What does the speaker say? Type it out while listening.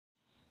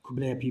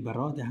Kublai api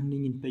baro te hang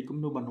ningin pe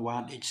kumno ban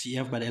wan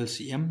HCF bad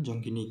LCM jong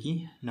kini ki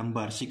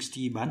number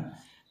 60 ban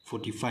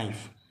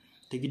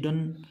 45. Tegi don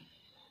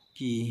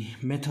ki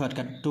method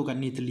kat to kat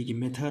ni teli ki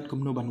method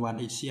kumno ban wan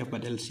HCF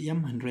bad LCM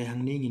hanre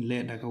hang ningin le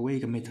da ka way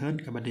ka method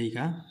ka badai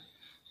ka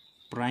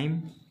prime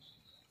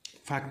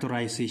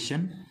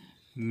factorization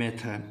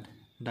method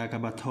da ka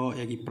batho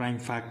ya ki prime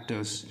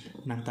factors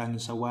nang tang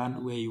sawan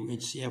way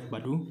HCF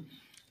badu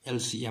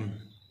LCM.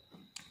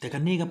 Te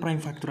kan ni ka prime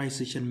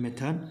factorization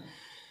method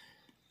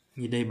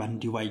ni dai ban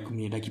divide kum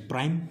ni da ki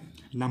prime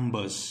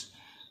numbers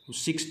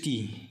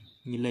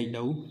 60 ni lai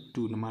dau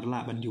 2 nomor la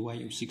ban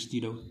divide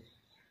 60 dau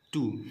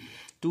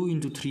 2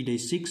 into 3 day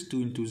 6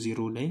 2 into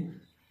 0 day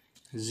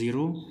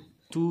 0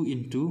 2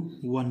 into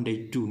 1 day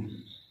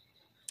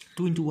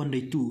 2 into 1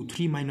 day 2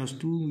 3 minus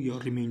 2 your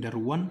remainder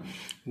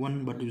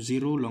 1 but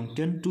 0 long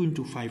 10 2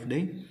 into 5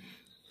 day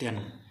 10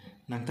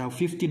 nang tau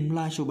 15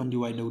 la so ban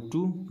divide dau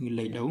 2 ni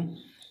lai dau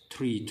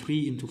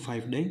 3 into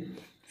 5 day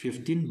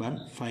 15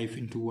 but 5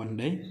 into 1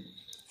 day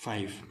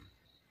 5.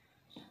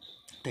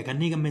 Te kan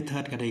ni ka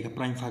method ka dai ka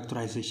prime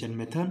factorization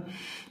method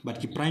but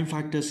ki prime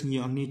factors ni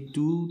ang ni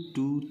 2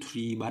 2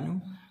 3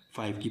 ban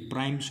 5 ki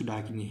prime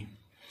sudah kini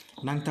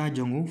nang ta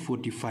jongu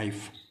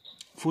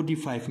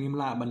 45 ni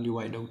mla ban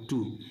divide dau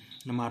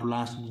 2 nomor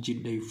last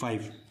digit day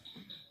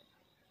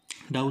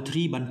 5 dau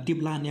 3 ban tip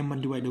la ni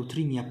ban divide dau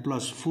 3 ni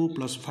plus 4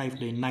 plus 5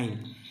 day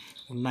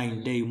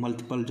 9 day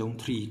multiple jong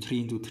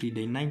 3 into 3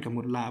 day 9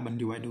 kamut la ban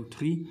divide dau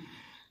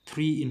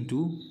 3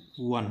 into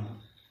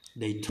 1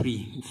 day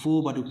 3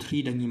 4 badu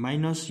 3 dangi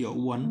minus yo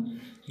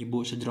 1 ibu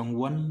sejrong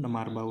 1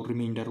 nomor bau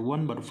remainder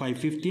 1 badu 5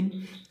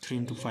 15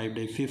 3 into 5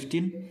 day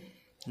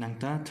 15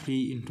 nangta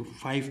 3 into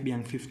 5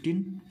 biang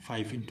 15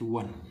 5 into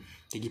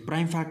 1 jadi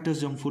prime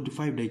factors jong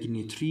 45 day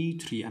kini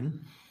 3 an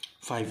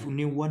 5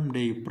 uni 1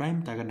 day prime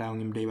taga daung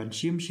im day 1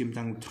 sim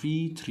tang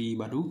 3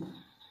 badu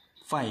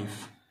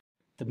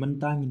 5 temen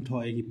tang into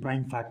egi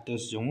prime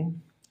factors jong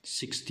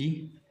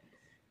 60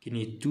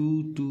 kini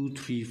 2 2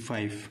 3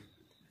 5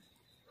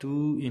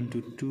 2 into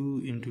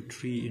 2 into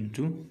 3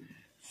 into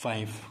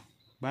 5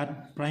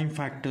 but prime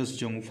factors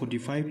jong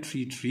 45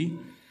 3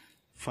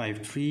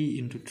 5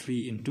 3 into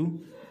 3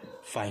 into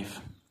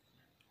 5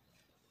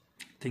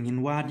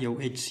 tingin wat yo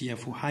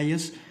HCF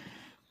highest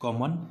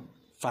common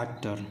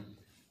factor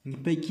ni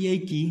pe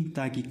ki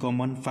ta ki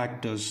common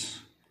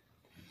factors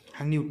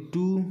hang new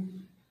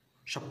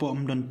 2 sapo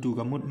mdon 2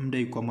 kamut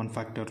mdai common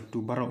factor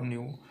 2 barok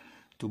new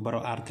 2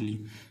 barok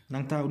artli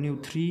nang ta new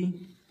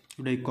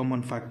 3 udai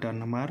common factor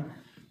namar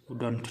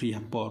udon 3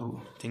 haporu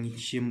tengi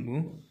sim u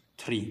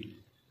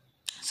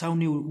 3 sau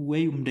new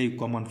way day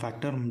common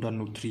factor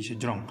udon 3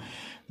 sejrong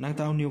nang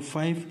tau new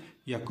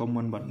 5 ya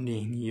common bat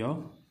ni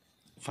yo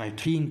 5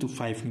 3 into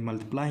 5 ni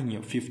multiply ni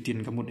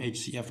 15 kamut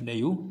HCF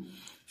dayu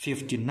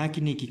 15 na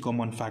kini ki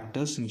common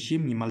factors ni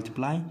sim ni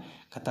multiply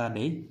kata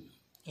day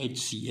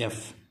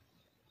HCF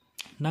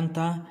nang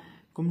ta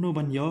kumno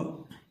ban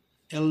yo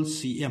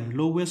LCM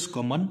lowest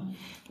common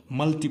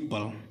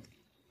multiple.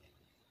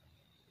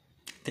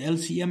 The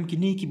LCM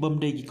kini ki bom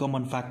day ki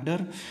common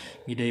factor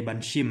ni day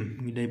ban sim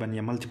ni day ban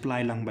ya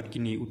multiply lang bat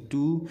kini u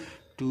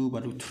 2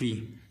 batu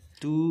 3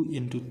 2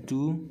 into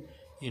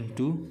 2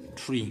 into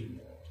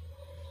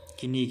 3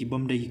 kini ki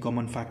bom day ki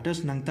common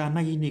factors nang ta na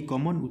ini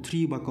common u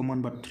 3 ba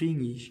common bat 3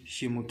 ni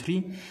sim u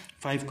 3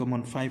 5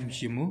 common 5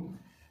 sim u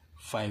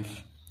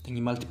 5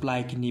 tingi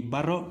multiply kini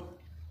baro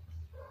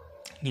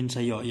ngin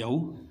sayo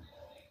yau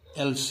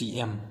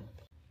LCM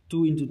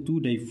 2 into 2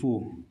 day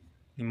 4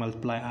 ni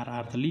multiply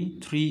RR tali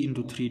 3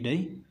 into 3 day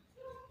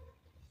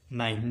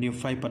 9 ni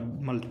 5 pat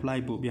multiply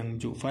bu biang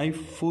ju 5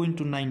 4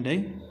 into 9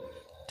 day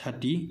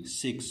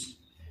 36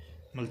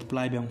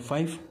 multiply biang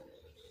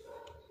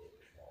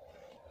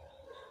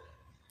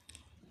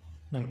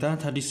 5 nang ta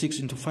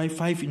 36 into 5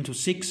 5 into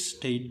 6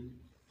 day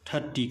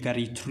 30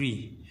 carry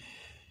 3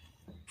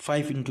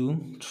 5 into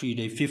 3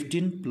 day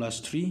 15 plus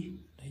 3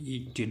 day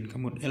 18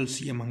 kamut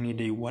LCM ang ni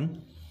day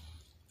 1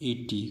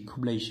 80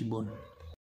 kublai sibon